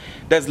trucks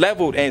that's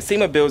leveled and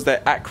SEMA bills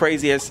that act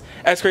crazy as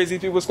crazy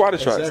as people with squatter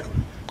trucks.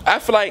 I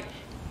feel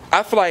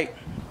like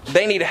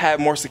they need to have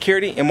more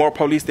security and more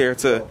police there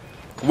to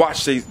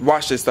watch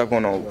this stuff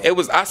going on.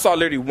 I saw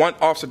literally one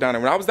officer down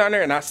there. When I was down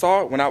there and I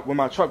saw when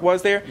my truck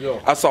was there,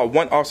 I saw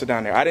one officer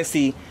down there. I didn't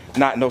see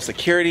no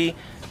security,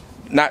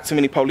 not too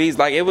many police.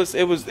 Like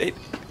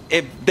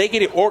if they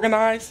get it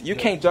organized, you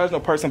can't judge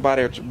no person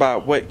by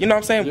what, you know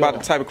what I'm saying, by the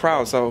type of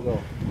crowd.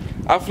 So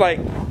I feel like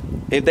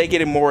if they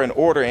get it more in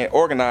order and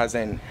organized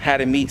and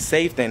had it meet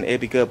safe, then it'd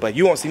be good. But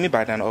you won't see me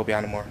back down to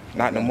OBI no more.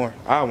 Not no more.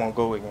 I won't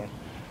go again.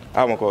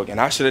 I won't go again.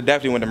 I should have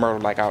definitely went to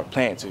Myrtle like I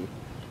planned to.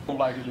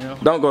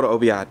 Don't go to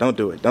OBI. Don't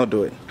do it. Don't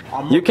do it.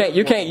 You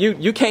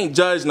can't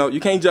judge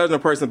no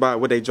person by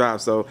what they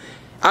drive. So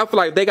I feel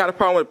like if they got a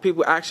problem with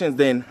people's actions,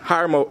 then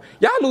hire more.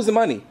 Y'all losing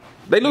money.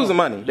 They losing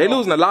money. They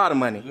losing a lot of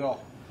money.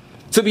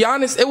 To be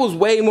honest, it was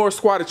way more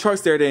squatted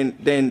trucks there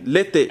than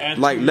lifted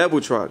like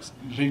level trucks.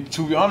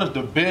 To be honest,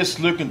 the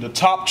best looking, the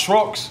top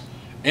trucks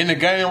in the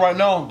game right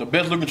now, the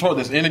best looking truck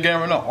that's in the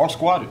game right now are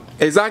squatted.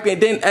 Exactly,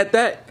 and then at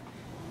that,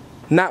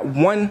 not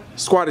one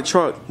squatted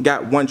truck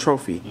got one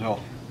trophy.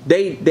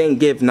 They didn't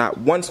give not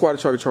one squatted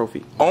truck a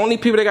trophy. Only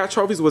people that got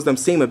trophies was them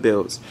SEMA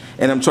builds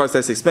and them trucks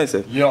that's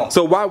expensive.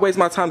 So why waste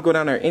my time to go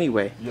down there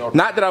anyway?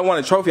 Not that I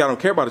want a trophy. I don't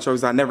care about the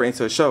trophies. I never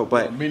enter a show.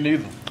 But me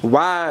neither.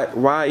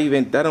 Why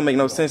even? That don't make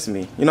no sense to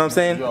me. You know what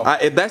I'm saying?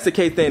 If that's the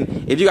case,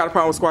 then if you got a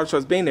problem with squatted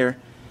trucks being there,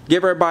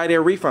 give everybody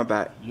their refund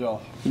back. Give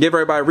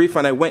everybody a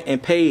refund that went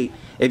and paid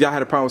if y'all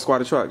had a problem with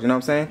squatted trucks. You know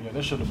what I'm saying? Yeah,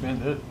 they should have been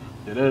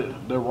there.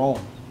 They're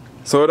wrong.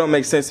 So it don't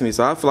make sense to me.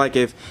 So I feel like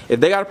if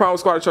they got a problem with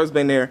squatted trucks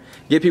being there,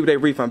 give people their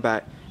refund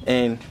back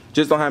and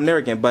just don't have them there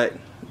again. But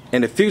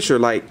in the future,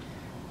 like,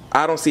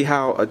 I don't see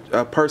how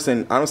a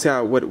person, I don't see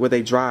how what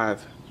they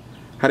drive,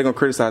 how they gonna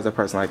criticize a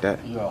person like that.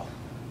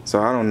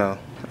 So I don't know.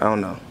 I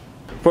don't know.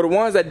 For the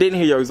ones that didn't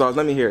hear your results,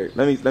 let me hear it.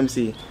 Let me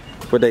see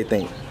what they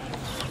think.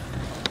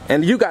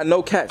 And you got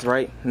no cats,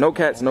 right? No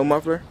cats, no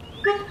muffler.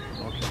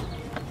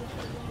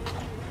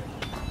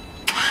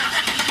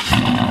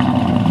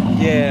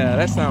 Yeah,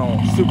 that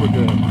sounds super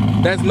good.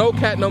 That's no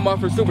cat, no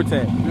muffler, super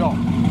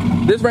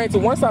 10. This ran to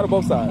one side or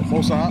both sides?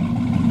 Both sides.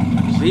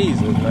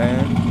 Jesus,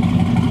 man.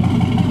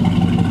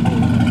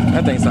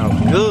 That thing sounds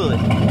good.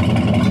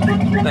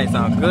 That thing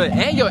sounds good.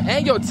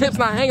 And your tips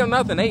not hanging on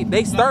nothing.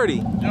 They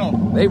sturdy.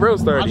 They real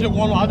sturdy.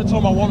 I just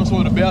told my woman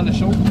so the bell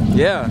show.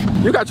 Yeah.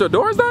 You got your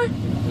doors done?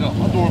 Yeah,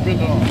 my door been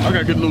done. I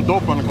gotta get a little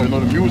dope on it because you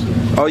know the music.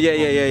 Oh yeah.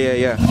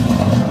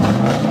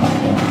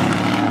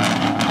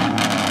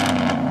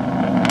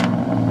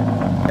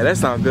 Yeah, that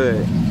sounds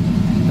good.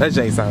 That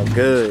jank sounds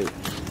good.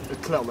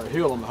 It clap like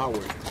hell on the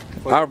highway.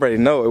 I already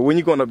know it. When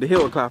you going up the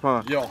hill, it clap,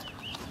 huh?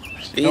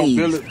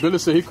 Billy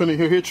said he couldn't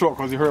hear his truck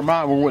because he heard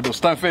mine when we went to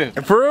stunt fest.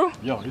 For real?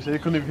 Yeah, he said he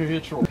couldn't even hear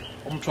his truck.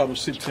 I'm gonna try to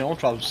 16. I'm gonna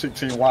try to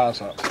 16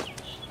 wires out.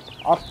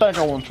 I think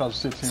I want to try to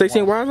 16.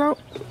 16 wires out?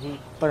 I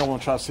think I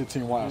want to try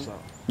 16 wires out.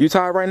 You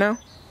tired right now?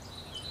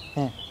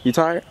 You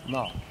tired?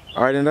 No.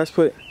 All right, then let's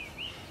put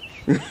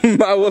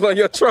my wheel on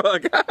your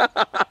truck.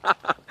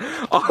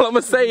 All I'm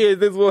gonna say is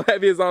this wheel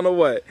heavy is on the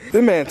what?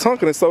 This man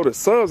Tonka and sold the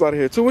subs out of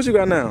here too. What you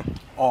got now?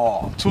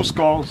 2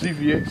 Skulls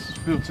ZVX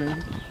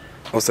 15.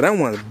 Oh, so that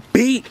one's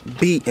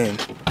beaten.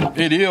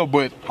 It is,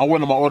 but I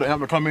went on my other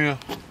amp to come in.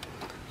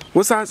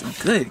 What size?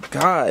 Good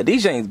God,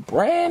 these things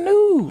brand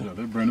new. Yeah,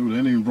 they're brand new. They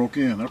ain't even broke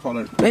in. They're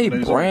probably they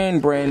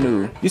brand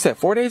new. You said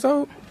 4 days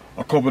old?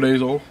 A couple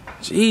days old.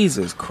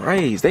 Jesus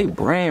Christ, they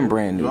brand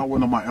new. I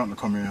went on my amp to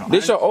come in.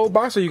 This your old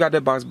box or you got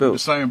that box built? The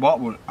same box,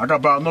 but I got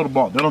about another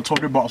box. They don't took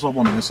the box up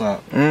on the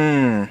inside.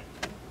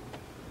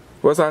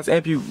 What size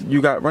amp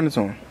you got running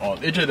to them?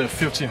 It's just a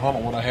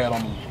 1500 what I had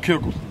on the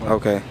kickers.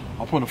 Okay.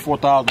 I'm putting a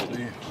 4000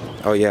 in.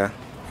 Oh yeah.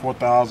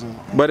 4000.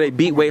 But they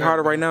beat way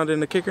harder right now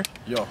than the kicker?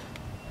 Yeah.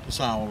 It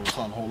sound a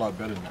whole lot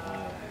better than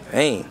that.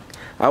 Dang.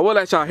 I will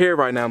let y'all hear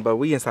right now, but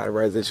we inside a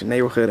residential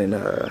neighborhood and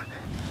I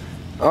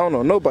don't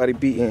know nobody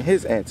beating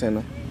his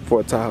antenna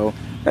for a Tahoe.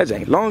 That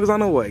ain't long as I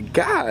know what.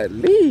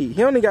 Golly.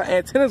 He only got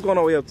antennas going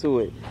all the way up to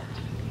it.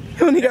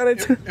 He only got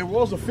antennas. It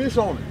was a fish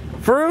on it.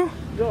 For real?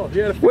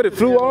 Yeah. What, it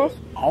flew off?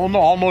 I don't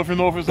know if you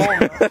know if it's on.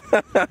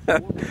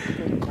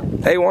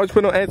 Hey, why don't you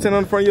put no antenna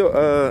on the front of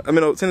your,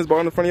 no tennis ball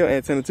on the front of your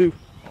antenna too?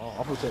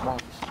 I'll put that on.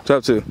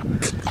 Drop two.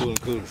 Cool.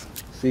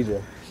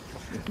 CJ.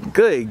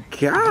 Good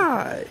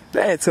God.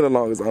 That antenna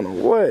long as I don't know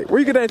what. Where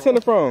you get that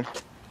antenna from?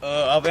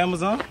 Off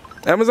Amazon.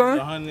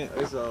 Amazon?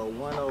 It's a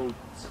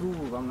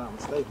 102 if I'm not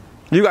mistaken.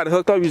 You got it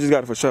hooked up, you just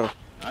got it for sure?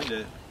 I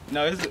did.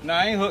 No,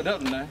 I ain't hooked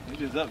up to nothing. It's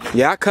just up there.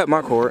 Yeah, I cut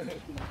my cord.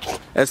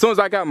 As soon as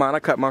I got mine, I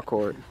cut my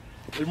cord.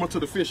 It went to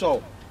the fish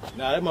off.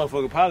 Nah, that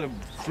motherfucker probably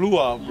flew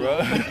off,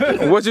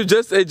 bro. What it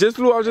just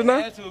flew off just now?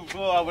 I had to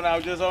flew off when I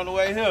was just on the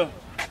way here.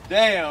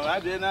 Damn, I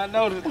did not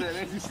notice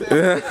that. You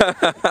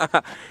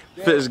said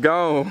Fish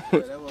gone.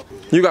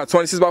 You got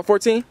 26 by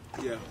 14?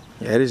 Yeah.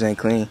 Yeah, this ain't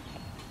clean.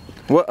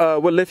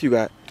 What lift you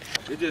got?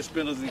 It's just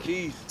spindles and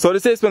keys. So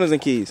this is spindles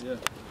and keys? Yeah.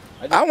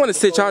 I want to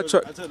sit y'all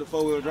truck. I took the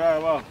 4-wheel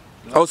drive off.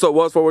 Oh, so it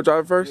was 4-wheel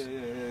drive first?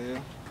 Yeah.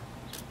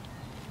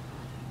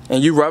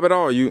 And you rub it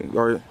all,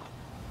 or?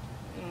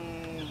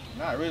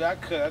 Not really. I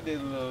did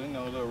a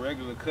little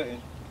regular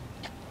cutting.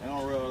 I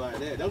don't roll like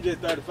that. Them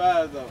just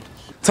 35s though.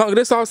 Tonka,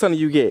 this all something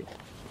you get.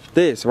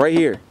 This right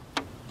here.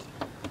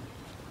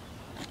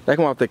 They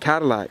come off the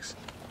Cadillacs.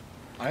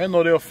 I didn't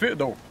know they'll fit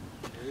though.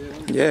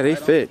 Yeah, they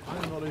fit. I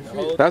didn't know they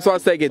fit. That's why I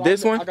say get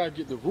this one. I gotta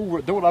get the rule.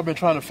 That's what I've been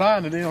trying to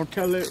find, and they don't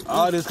Cadillac.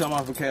 All this come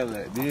off of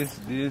Cadillac. This.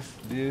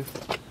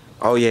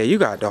 Oh yeah, you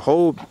got the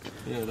whole.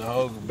 Yeah, the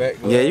whole back.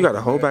 Yeah, you got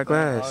the whole back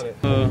glass.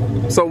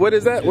 So what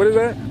is that? What is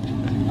that?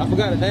 I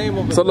forgot the name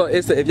of it. So look,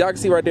 it's if y'all can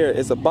see right there,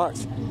 it's a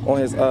box on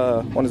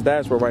his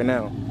dashboard right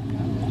now.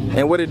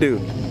 And what it do?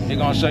 It's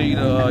gonna show you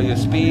your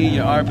speed,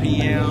 your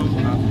RPM,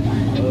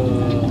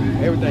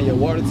 everything, your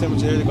water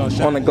temperature. It's gonna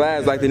show on the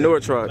glass like the newer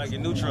trucks. Like the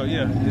new truck,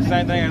 yeah. The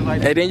same thing as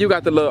like. And then you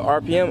got the little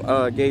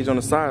RPM gauge on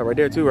the side right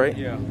there too, right?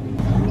 Yeah.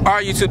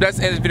 Alright YouTube, that's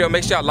the end of this video.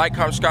 Make sure y'all like,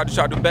 comment, subscribe to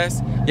y'all do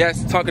best.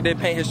 Yes, Tonka did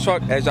paint his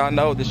truck. As y'all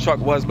know, this truck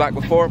was black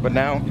before, but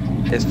now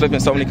it's flipping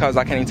so many colors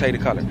I can't even tell you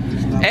the color.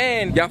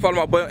 And y'all follow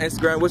my boy on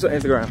Instagram. What's your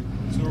Instagram?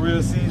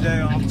 Real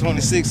CJ on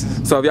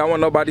 26s. So if y'all want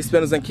to know about these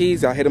spinners and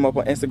keys, y'all hit him up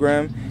on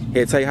Instagram.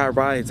 He'll tell you how to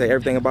ride, he'll tell you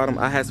everything about him.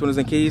 I have spinners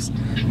and keys,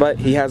 but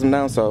he has them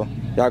now, so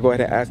y'all go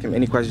ahead and ask him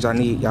any questions y'all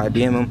need. Y'all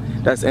DM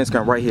him. That's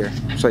Instagram right here.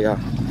 Show y'all.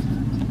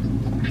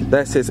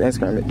 That's his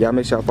Instagram. Y'all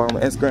make sure y'all follow him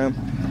on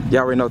Instagram.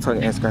 Y'all already know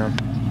Tonka Instagram.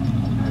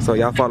 So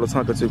y'all follow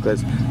Tonka too,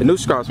 because the new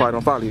subscribers probably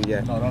don't follow you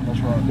yet. No, that's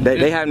right.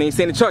 They haven't even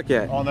seen the truck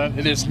yet. On that,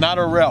 it is not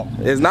a wrap.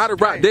 It's not a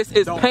wrap. This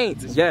is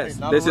paint. It's yes,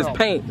 paint, this is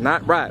paint,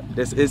 not wrap.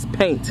 This is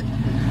paint.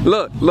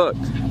 Look.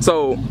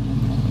 So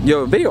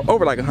your video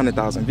over like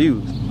 100,000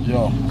 views.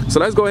 Yeah. So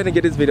let's go ahead and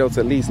get this video to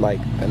at least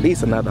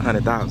another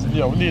 100,000.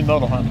 Yeah, we need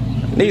another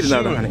 100. Need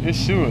another 100. It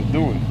should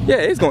do it. Yeah,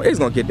 it's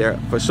gonna get there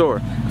for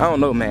sure. I don't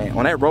know, man.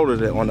 On that roller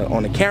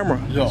on the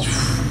camera. Yeah.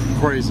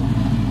 Crazy.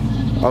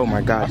 Oh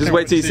my God. Just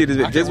wait till you see this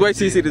video. Just wait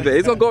till you see this video.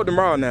 It's gonna go up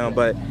tomorrow now,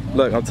 but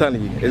look, I'm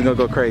telling you, it's gonna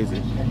go crazy.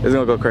 It's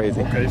gonna go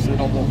crazy. Okay, so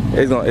no more.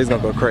 It's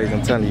gonna go crazy,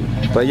 I'm telling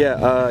you. But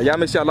yeah, y'all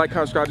make sure y'all like,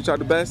 comment, subscribe to y'all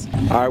the best.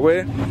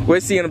 Alright,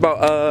 we'll see you in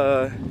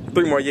about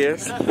 3 more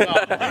years.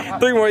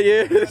 3 more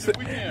years.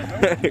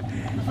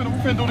 We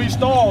finna do these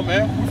stars,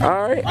 man.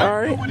 Alright.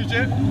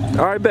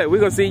 Alright, bet. We're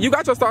gonna see. You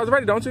got your stars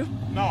ready, don't you?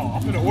 No,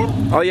 I'm finna order.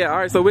 Oh yeah,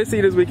 alright, so we'll see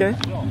you this weekend.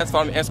 Let's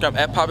follow me on Instagram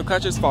at Poppy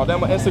Clutches. Follow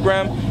them on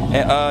Instagram.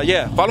 And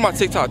yeah, follow my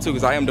TikTok too,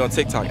 because I am doing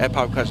TikTok at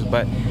Poppy Clutches.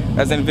 But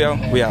that's the end of the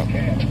video. We out.